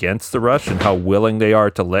is against the rush and how willing they are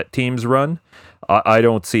to let teams run, I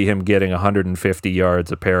don't see him getting 150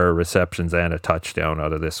 yards, a pair of receptions, and a touchdown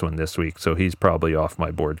out of this one this week. So he's probably off my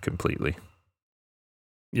board completely.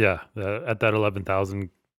 Yeah, at that 11,000,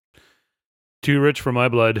 Too rich for my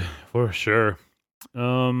blood, for sure.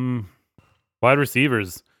 Wide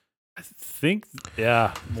receivers. I think,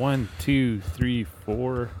 1, 2, 3,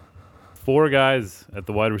 4. 4 guys at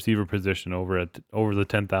the wide receiver position over the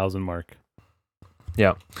 10,000 mark.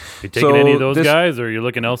 Yeah. You taking any of those guys, or you're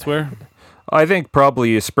looking elsewhere? I think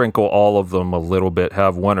probably you sprinkle all of them a little bit,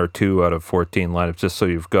 have 1 or 2 out of 14 lineups, just so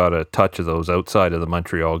you've got a touch of those outside of the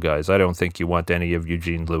Montreal guys. I don't think you want any of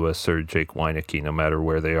Eugene Lewis or Jake Weineke, no matter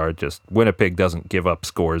where they are. Just Winnipeg doesn't give up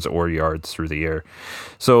scores or yards through the air.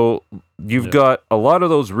 So you've got a lot of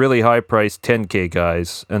those really high-priced 10K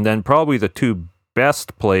guys, and then probably the 2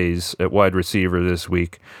 best plays at wide receiver this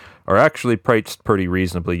week are actually priced pretty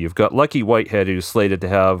reasonably. You've got Lucky Whitehead, who's slated to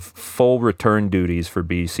have full return duties for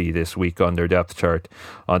BC this week on their depth chart,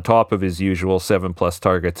 on top of his usual 7+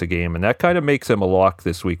 targets a game. And that kind of makes him a lock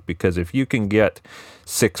this week, because if you can get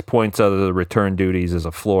 6 points out of the return duties as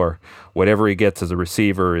a floor, whatever he gets as a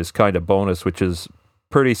receiver is kind of bonus, which is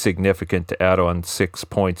pretty significant to add on 6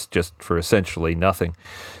 points just for essentially nothing.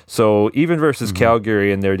 So even versus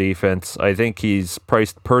Calgary and their defense, I think he's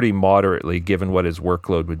priced pretty moderately given what his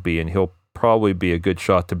workload would be, and he'll probably be a good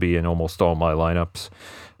shot to be in almost all my lineups.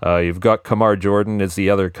 You've got Kamar Jordan as the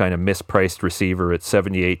other kind of mispriced receiver at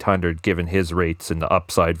 7,800 given his rates and the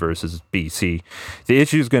upside versus BC. The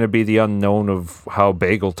issue is going to be the unknown of how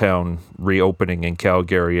Bageltown reopening in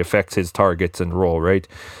Calgary affects his targets and role, right?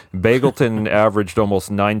 Bagelton averaged almost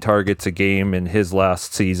 9 targets a game in his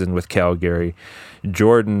last season with Calgary.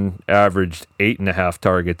 Jordan averaged 8.5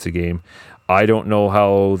 targets a game. I don't know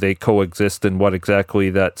how they coexist and what exactly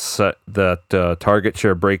that target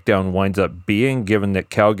share breakdown winds up being, given that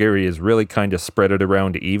Calgary has really kind of spread it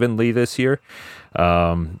around evenly this year.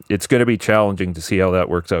 It's going to be challenging to see how that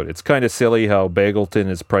works out. It's kind of silly how Bagelton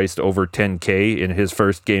is priced over 10K in his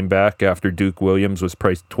first game back after Duke Williams was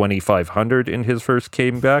priced 2,500 in his first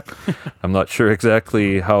game back. I'm not sure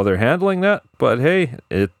exactly how they're handling that, but hey,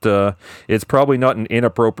 it's probably not an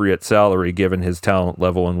inappropriate salary given his talent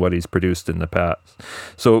level and what he's produced in the past.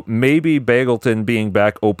 So maybe Bagelton being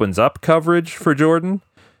back opens up coverage for Jordan.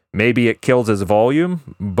 Maybe it kills his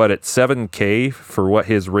volume, but at 7K for what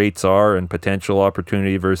his rates are and potential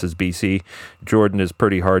opportunity versus BC, Jordan is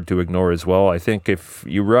pretty hard to ignore as well. I think if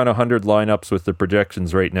you run 100 lineups with the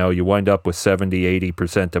projections right now, you wind up with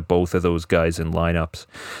 70-80% of both of those guys in lineups.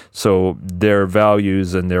 So their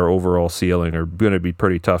values and their overall ceiling are going to be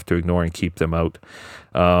pretty tough to ignore and keep them out.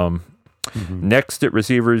 Next at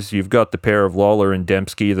receivers, you've got the pair of Lawler and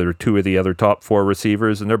Dembski that are 2 of the other top 4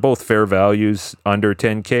 receivers, and they're both fair values under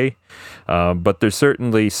 10K. But there's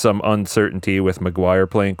certainly some uncertainty with McGuire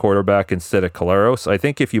playing quarterback instead of Collaros. I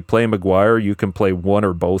think if you play McGuire, you can play one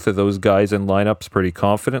or both of those guys in lineups pretty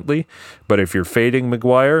confidently. But if you're fading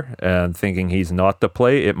McGuire and thinking he's not the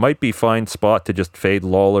play, it might be fine spot to just fade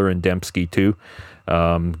Lawler and Dembski too.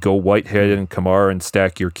 Go Whitehead and Kamar and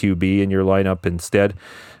stack your QB in your lineup instead.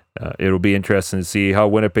 It'll be interesting to see how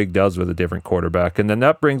Winnipeg does with a different quarterback. And then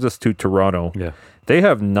that brings us to Toronto. Yeah. They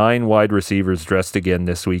have 9 wide receivers dressed again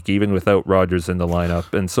this week, even without Rogers in the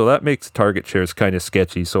lineup. And so that makes target shares kind of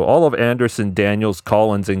sketchy. So all of Anderson, Daniels,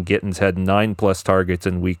 Collins, and Gittins had 9+ targets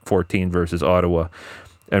in week 14 versus Ottawa.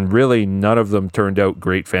 And really, none of them turned out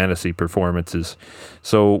great fantasy performances.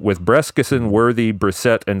 So with Breskison, Worthy,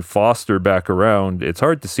 Brissett, and Foster back around, it's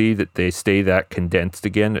hard to see that they stay that condensed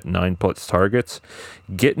again at 9+ targets.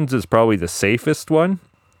 Gittins is probably the safest one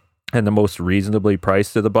and the most reasonably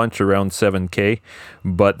priced of the bunch, around 7K.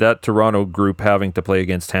 But that Toronto group having to play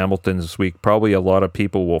against Hamilton this week, probably a lot of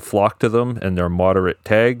people will flock to them and their moderate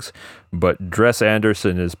tags. But Dress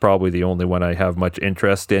Anderson is probably the only one I have much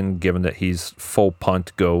interest in, given that he's full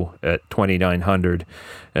punt go at 2,900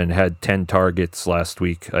 and had 10 targets last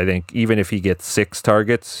week. I think even if he gets 6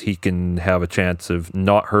 targets, he can have a chance of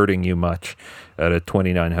not hurting you much at a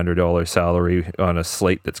 $2,900 salary on a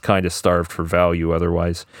slate that's kind of starved for value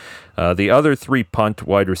otherwise. The other 3 punt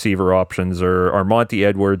wide receiver options are Monty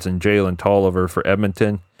Edwards and Jalen Tolliver for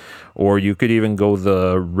Edmonton, or you could even go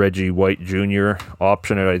the Reggie White Jr.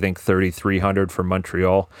 option at I think 3,300 for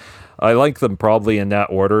Montreal. I like them probably in that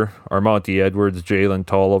order: Monty Edwards, Jalen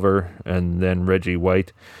Tolliver, and then Reggie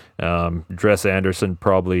White. Dress Anderson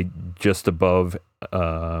probably just above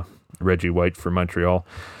Reggie White for Montreal.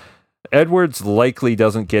 Edwards likely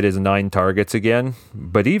doesn't get his 9 targets again,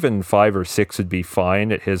 but even 5 or 6 would be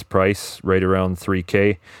fine at his price, right around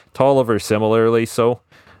 3K. Tolliver similarly so.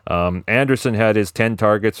 Anderson had his 10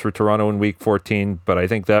 targets for Toronto in Week 14, but I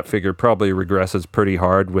think that figure probably regresses pretty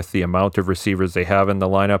hard with the amount of receivers they have in the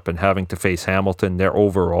lineup and having to face Hamilton. Their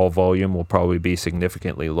overall volume will probably be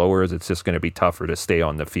significantly lower, as it's just going to be tougher to stay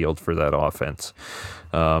on the field for that offense.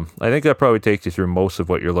 I think that probably takes you through most of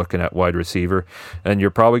what you're looking at wide receiver, and you're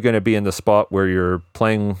probably going to be in the spot where you're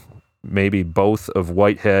playing maybe both of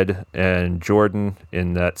Whitehead and Jordan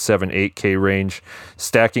in that 7-8K range,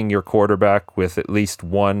 stacking your quarterback with at least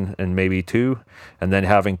one and maybe two, and then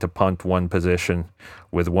having to punt one position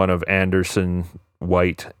with one of Anderson,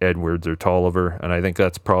 White, Edwards, or Tolliver. And I think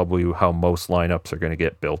that's probably how most lineups are going to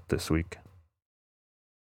get built this week.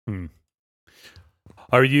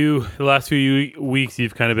 Are you, the last few weeks,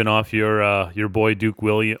 you've kind of been off your boy Duke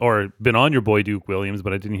Williams, or been on your boy Duke Williams,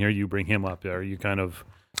 but I didn't hear you bring him up. Are you kind of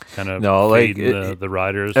no, like the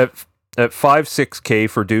Riders at 5-6K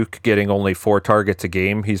for Duke, getting only 4 targets a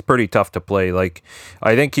game? He's pretty tough to play. Like,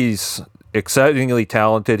 I think he's excitingly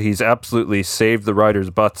talented. He's absolutely saved the Riders'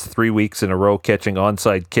 butts 3 weeks in a row catching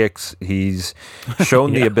onside kicks. He's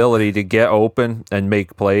shown the ability to get open and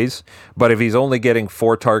make plays. But if he's only getting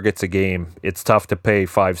 4 targets a game, it's tough to pay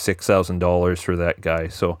 $5,000-$6,000 for that guy.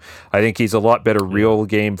 So I think he's a lot better real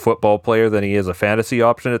game football player than he is a fantasy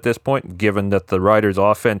option at this point, given that the Riders'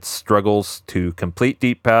 offense struggles to complete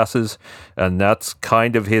deep passes, and that's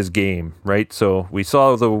kind of his game, right? So we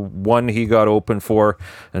saw the one he got open for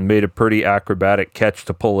and made a pretty acrobatic catch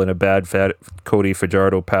to pull in a bad Cody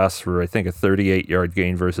Fajardo pass for, I think, a 38-yard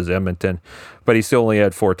gain versus Edmonton, but he still only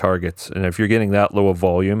had 4 targets, and if you're getting that low of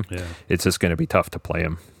volume, it's just going to be tough to play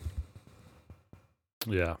him.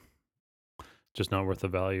 Yeah, just not worth the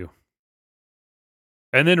value.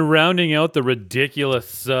 And then rounding out the ridiculous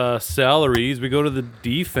salaries, we go to the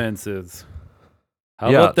defenses. How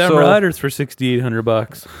about them Riders for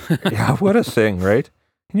 $6,800? Yeah, what a thing, right?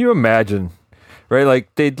 Can you imagine? Right,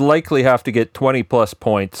 like they'd likely have to get 20 plus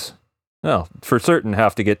points. Well, for certain,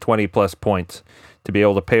 have to get 20 plus points to be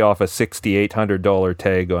able to pay off a $6,800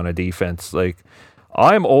 tag on a defense. Like,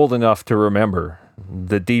 I'm old enough to remember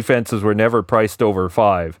the defenses were never priced over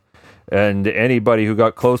 5, and anybody who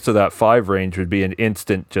got close to that 5 range would be an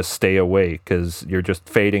instant just stay away, because you're just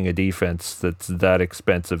fading a defense that's that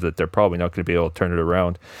expensive that they're probably not going to be able to turn it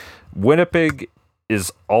around. Winnipeg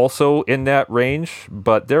is also in that range,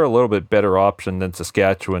 but they're a little bit better option than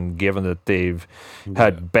Saskatchewan, given that they've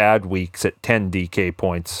had bad weeks at 10 DK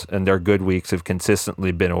points, and their good weeks have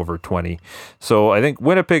consistently been over 20. So I think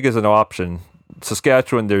Winnipeg is an option.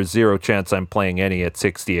 Saskatchewan, there's zero chance I'm playing any at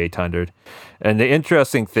 6,800. And the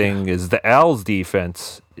interesting thing is the Als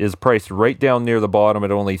defense is priced right down near the bottom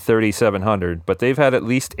at only 3,700, but they've had at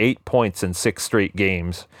least 8 points in 6 straight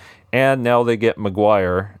games, and now they get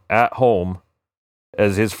McGuire at home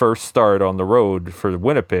as his first start on the road for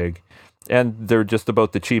Winnipeg, and they're just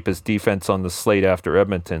about the cheapest defense on the slate after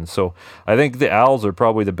Edmonton. So I think the Owls are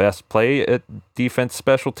probably the best play at defense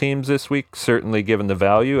special teams this week, certainly given the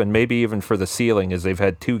value, and maybe even for the ceiling, as they've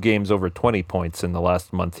had 2 games over 20 points in the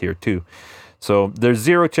last month here too. So there's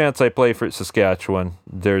zero chance I play for Saskatchewan.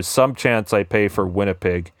 There's some chance I pay for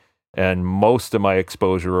Winnipeg, and most of my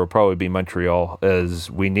exposure will probably be Montreal, as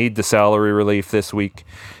we need the salary relief this week,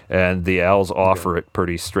 and the Owls offer it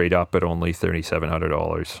pretty straight up at only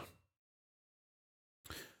 $3,700.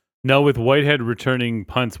 Now, with Whitehead returning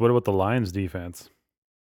punts, what about the Lions defense?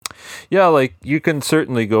 Yeah, like, you can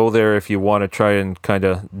certainly go there if you want to try and kind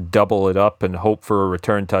of double it up and hope for a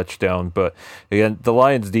return touchdown. But again, the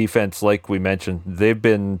Lions defense, like we mentioned, they've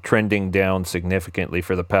been trending down significantly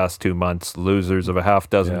for the past 2 months. Losers of a half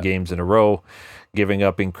dozen games in a row, giving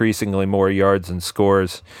up increasingly more yards and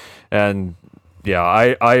scores. And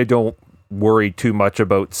yeah, I don't worry too much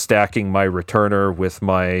about stacking my returner with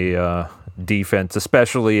my defense,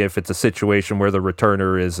 especially if it's a situation where the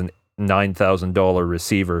returner is an $9,000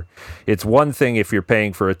 receiver. It's one thing if you're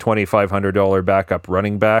paying for a $2,500 backup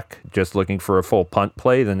running back, just looking for a full punt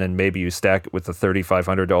play, then maybe you stack it with a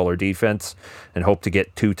 $3,500 defense and hope to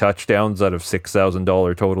get 2 touchdowns out of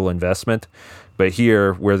 $6,000 total investment. But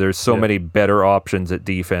here, where there's so many better options at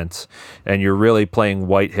defense, and you're really playing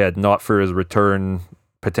Whitehead not for his return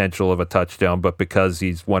potential of a touchdown, but because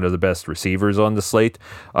he's one of the best receivers on the slate,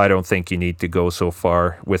 I don't think you need to go so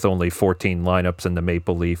far with only 14 lineups in the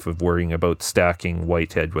Maple Leaf of worrying about stacking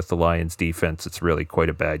Whitehead with the Lions defense. It's really quite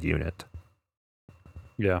a bad unit.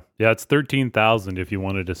 Yeah, it's 13,000 if you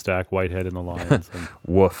wanted to stack Whitehead in the Lions. And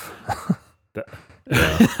woof.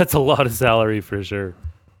 That's a lot of salary for sure.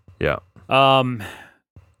 Yeah.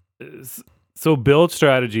 So build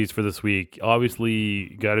strategies for this week. Obviously,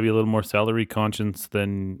 got to be a little more salary conscious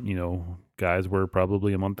than, guys were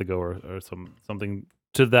probably a month ago or something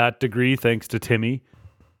to that degree, thanks to Timmy.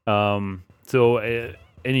 So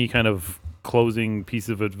any kind of closing piece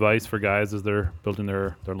of advice for guys as they're building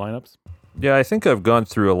their lineups? Yeah, I think I've gone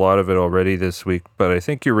through a lot of it already this week, but I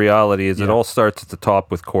think your reality is it all starts at the top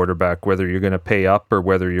with quarterback, whether you're going to pay up or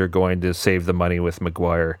whether you're going to save the money with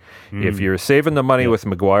McGuire. If you're saving the money with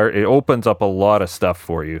McGuire, it opens up a lot of stuff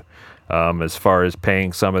for you. As far as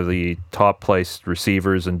paying some of the top-placed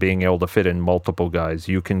receivers and being able to fit in multiple guys.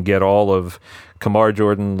 You can get all of Kamar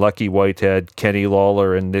Jordan, Lucky Whitehead, Kenny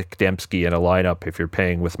Lawler, and Nick Dembski in a lineup if you're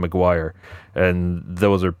paying with McGuire. And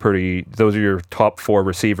those are your top 4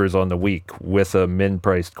 receivers on the week with a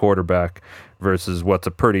min-priced quarterback versus what's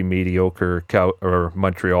a pretty mediocre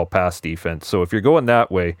Montreal pass defense. So if you're going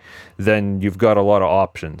that way, then you've got a lot of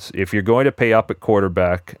options. If you're going to pay up at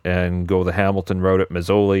quarterback and go the Hamilton route at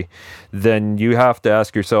Mazzoli, then you have to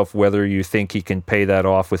ask yourself whether you think he can pay that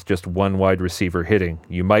off with just one wide receiver hitting.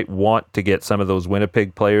 You might want to get some of those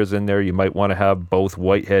Winnipeg players in there. You might want to have both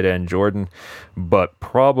Whitehead and Jordan, but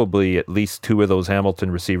probably at least 2 of those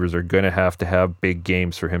Hamilton receivers are going to have big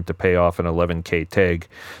games for him to pay off an $11K tag.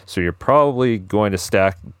 So you're probably going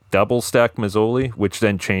to double stack Mazzoli, which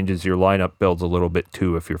then changes your lineup builds a little bit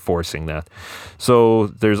too if you're forcing that. So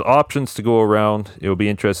there's options to go around. It'll be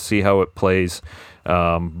interesting to see how it plays.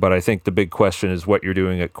 But I think the big question is what you're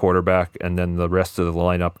doing at quarterback, and then the rest of the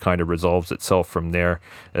lineup kind of resolves itself from there,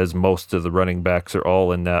 as most of the running backs are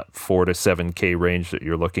all in that 4 to 7K range that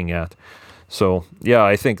you're looking at. So, yeah,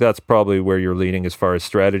 I think that's probably where you're leaning as far as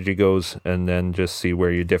strategy goes, and then just see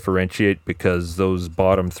where you differentiate, because those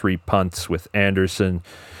bottom 3 punts with Anderson,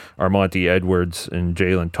 Armonte Edwards, and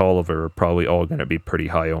Jalen Tolliver are probably all going to be pretty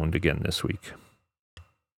high owned again this week.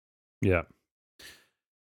 Yeah.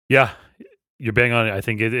 Yeah, you're bang on it. I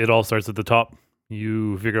think it all starts at the top.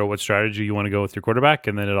 You figure out what strategy you want to go with your quarterback,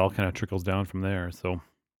 and then it all kind of trickles down from there. So,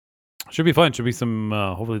 should be fun. Should be some,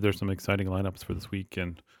 hopefully there's some exciting lineups for this week,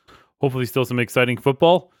 and hopefully still some exciting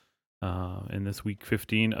football in this week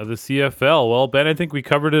 15 of the CFL. Well, Ben, I think we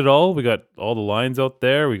covered it all. We got all the lines out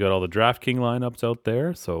there. We got all the DraftKings lineups out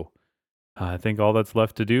there. So I think all that's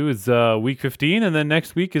left to do is week 15, and then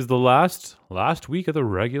next week is the last week of the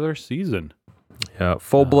regular season. Yeah,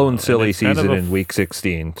 full-blown silly season in week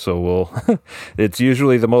 16. So it's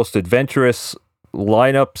usually the most adventurous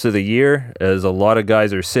lineups of the year, as a lot of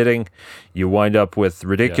guys are sitting. You wind up with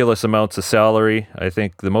ridiculous amounts of salary. I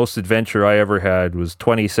think the most adventure I ever had was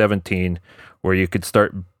 2017, where you could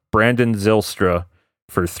start Brandon Zylstra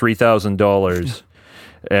for $3,000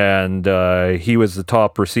 and he was the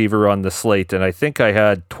top receiver on the slate, and I think I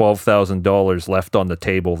had $12,000 left on the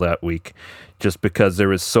table that week, just because there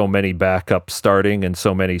was so many backups starting and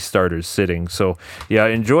so many starters sitting. So, yeah,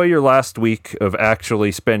 enjoy your last week of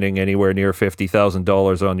actually spending anywhere near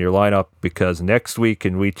 $50,000 on your lineup, because next week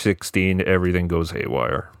in week 16, everything goes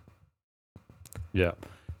haywire. Yeah.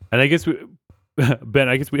 And I guess,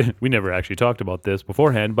 Ben, we never actually talked about this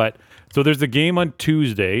beforehand, but so there's a game on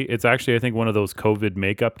Tuesday. It's actually, I think, one of those COVID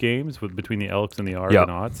makeup games between the Elks and the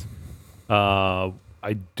Argonauts. Yep.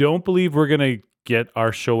 I don't believe we're going to get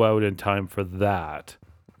our show out in time for that.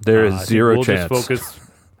 There is zero chance. Just focus.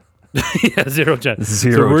 Yeah, zero chance. So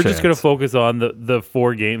we're just going to focus on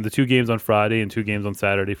the 2 games on Friday and 2 games on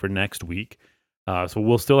Saturday for next week. So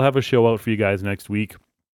we'll still have a show out for you guys next week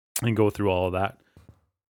and go through all of that.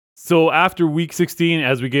 So after week 16,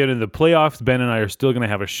 as we get into the playoffs, Ben and I are still going to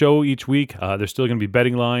have a show each week. There's still going to be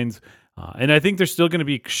betting lines. And I think there's still going to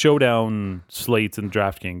be showdown slates and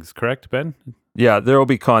DraftKings, correct, Ben? Yeah, there will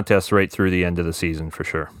be contests right through the end of the season for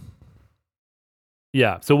sure.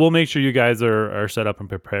 Yeah, so we'll make sure you guys are set up and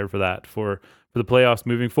prepared for that for the playoffs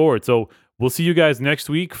moving forward. So we'll see you guys next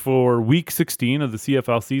week for week 16 of the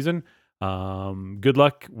CFL season. Good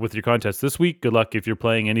luck with your contest this week. Good luck if you're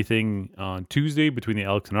playing anything on Tuesday between the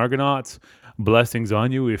Elks and Argonauts. Blessings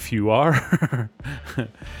on you if you are.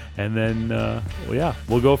 And then,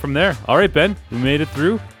 we'll go from there. All right, Ben, we made it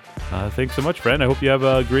through. Thanks so much, friend. I hope you have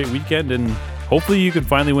a great weekend, and hopefully you can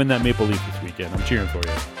finally win that Maple Leaf this weekend. I'm cheering for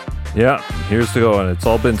you. Yeah, here's to go, and it's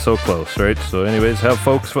all been so close, right? So anyways, have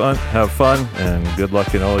fun, and good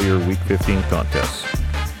luck in all your Week 15 contests.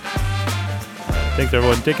 Thanks,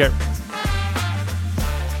 everyone. Take care.